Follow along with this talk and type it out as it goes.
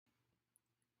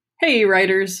Hey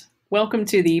writers, welcome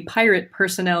to the Pirate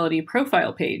Personality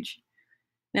Profile page.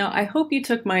 Now, I hope you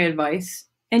took my advice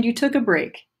and you took a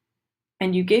break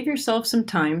and you gave yourself some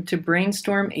time to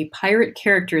brainstorm a pirate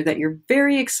character that you're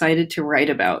very excited to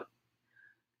write about.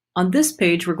 On this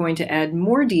page, we're going to add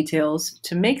more details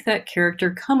to make that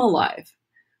character come alive.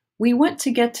 We want to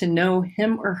get to know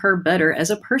him or her better as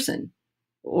a person,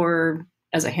 or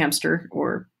as a hamster,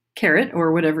 or carrot,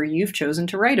 or whatever you've chosen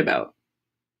to write about.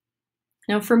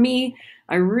 Now, for me,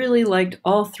 I really liked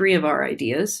all three of our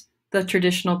ideas: the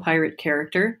traditional pirate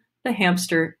character, the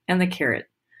hamster, and the carrot.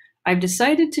 I've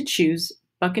decided to choose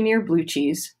Buccaneer Blue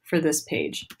Cheese for this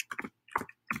page.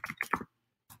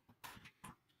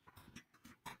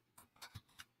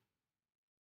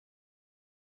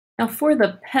 Now, for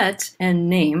the pet and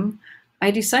name,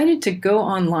 I decided to go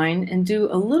online and do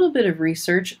a little bit of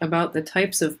research about the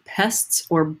types of pests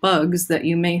or bugs that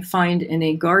you may find in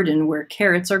a garden where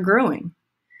carrots are growing.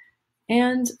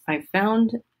 And I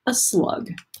found a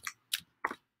slug.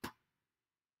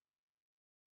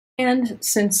 And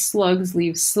since slugs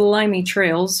leave slimy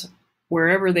trails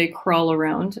wherever they crawl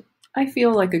around, I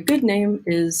feel like a good name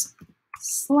is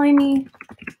Slimy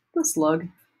the Slug.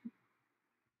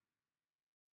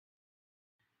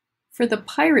 For the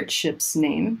pirate ship's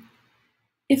name,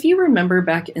 if you remember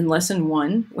back in lesson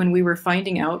 1 when we were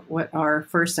finding out what our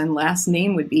first and last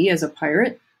name would be as a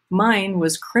pirate, mine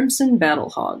was Crimson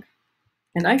Battlehog.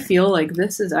 And I feel like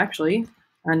this is actually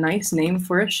a nice name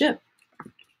for a ship.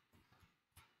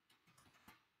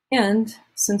 And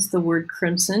since the word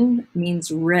crimson means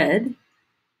red,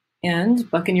 and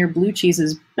Buccaneer Blue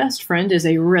Cheese's best friend is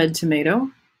a red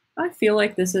tomato, I feel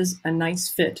like this is a nice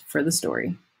fit for the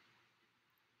story.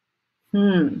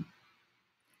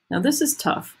 Now this is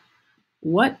tough.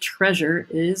 What treasure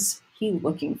is he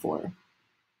looking for?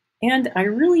 And I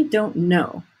really don't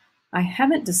know. I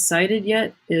haven't decided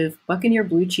yet if Buccaneer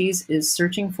Blue Cheese is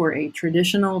searching for a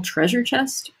traditional treasure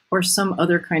chest or some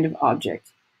other kind of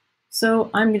object.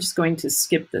 So I'm just going to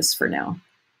skip this for now.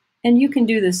 And you can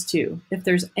do this too. If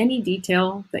there's any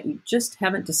detail that you just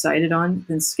haven't decided on,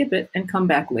 then skip it and come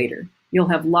back later. You'll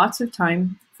have lots of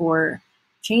time for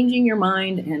changing your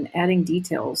mind and adding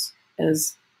details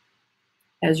as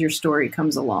your story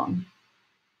comes along.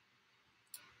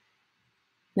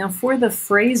 Now for the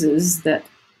phrases that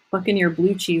Buccaneer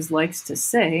Blue Cheese likes to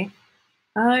say,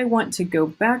 I want to go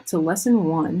back to lesson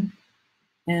 1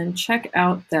 and check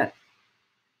out that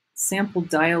sample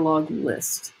dialogue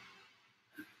list.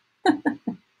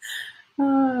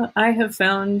 I have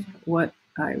found what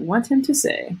I want him to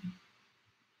say.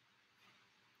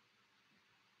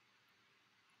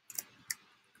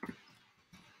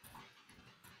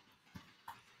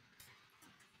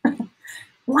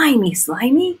 Slimy,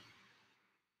 slimy.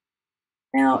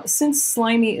 Now, since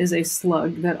Slimy is a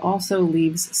slug that also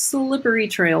leaves slippery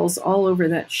trails all over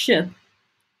that ship,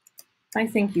 I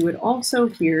think you would also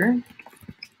hear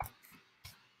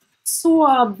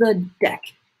swab the deck.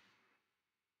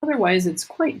 Otherwise, it's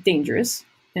quite dangerous,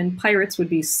 and pirates would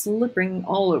be slipping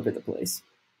all over the place.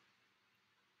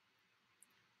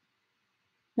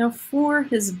 Now, for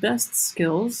his best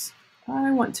skills,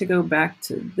 I want to go back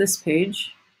to this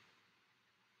page.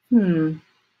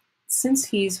 Since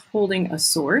he's holding a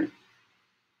sword,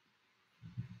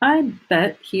 I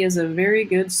bet he is a very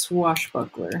good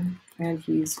swashbuckler, and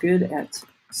he's good at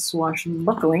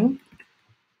swashbuckling,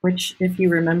 which, if you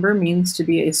remember, means to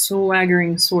be a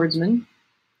swaggering swordsman.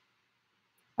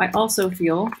 I also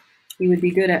feel he would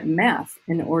be good at math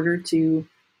in order to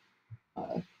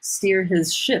steer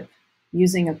his ship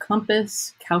using a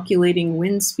compass, calculating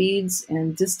wind speeds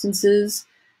and distances,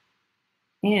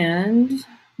 and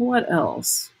what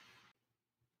else?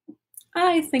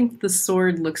 I think the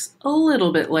sword looks a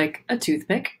little bit like a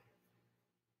toothpick.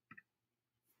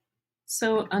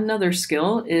 So another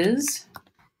skill is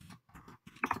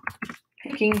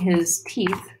picking his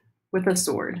teeth with a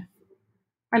sword.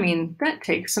 I mean, that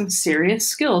takes some serious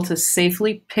skill to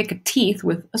safely pick teeth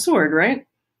with a sword, right?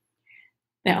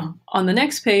 Now, on the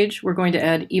next page, we're going to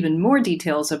add even more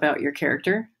details about your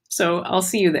character, so I'll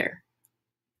see you there.